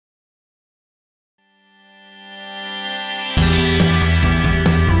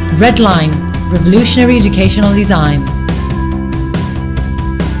Red Line, revolutionary educational design.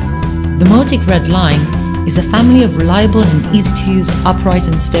 The Motic Red Line is a family of reliable and easy-to-use upright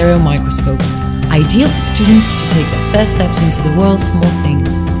and stereo microscopes, ideal for students to take their first steps into the world's small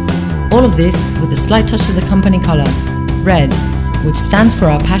things. All of this with a slight touch of the company colour, red, which stands for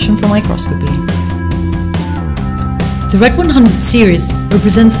our passion for microscopy. The RED100 Series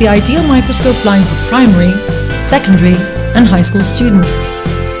represents the ideal microscope line for primary, secondary and high school students.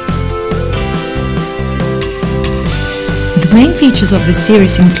 The main features of this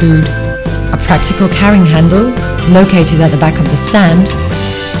series include a practical carrying handle located at the back of the stand,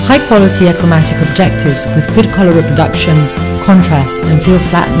 high-quality achromatic objectives with good colour reproduction, contrast and field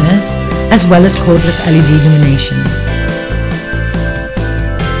flatness, as well as cordless LED illumination.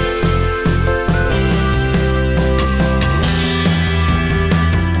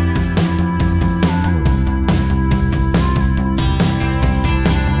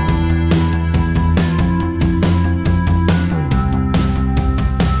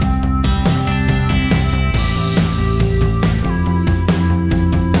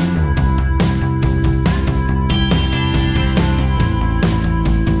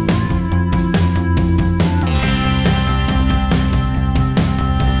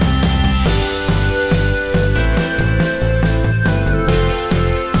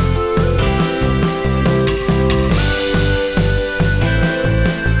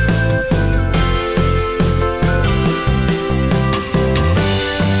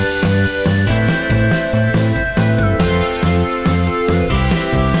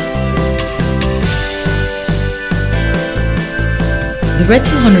 The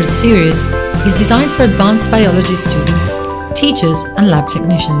RED200 Series is designed for advanced biology students, teachers and lab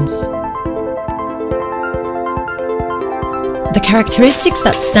technicians. The characteristics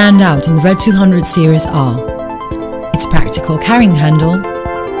that stand out in the RED200 Series are its practical carrying handle,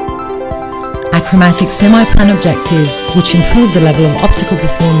 achromatic semi-plan objectives which improve the level of optical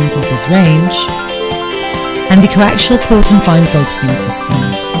performance of this range, and the coaxial coarse and fine focusing system.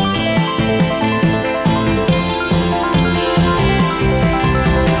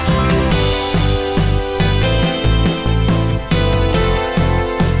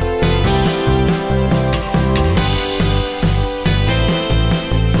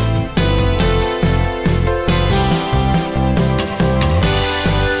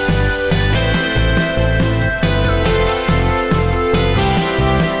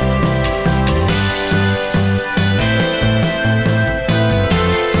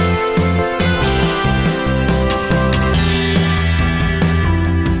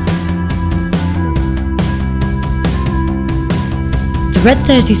 The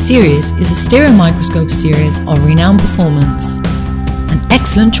RED30S Series is a stereo microscope series of renowned performance, an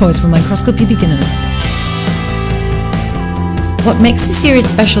excellent choice for microscopy beginners. What makes the series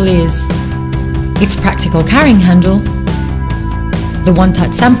special is its practical carrying handle, the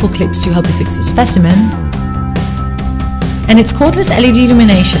one-touch sample clips to help you fix the specimen, and its cordless LED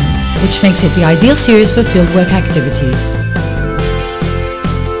illumination, which makes it the ideal series for fieldwork activities.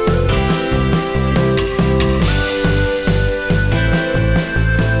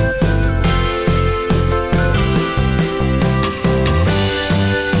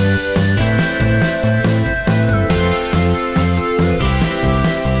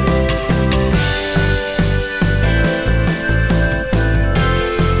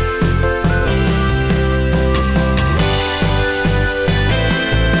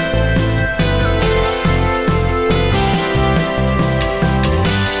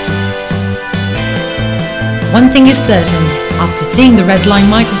 One thing is certain, after seeing the Red Line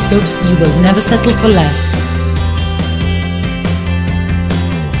microscopes, you will never settle for less.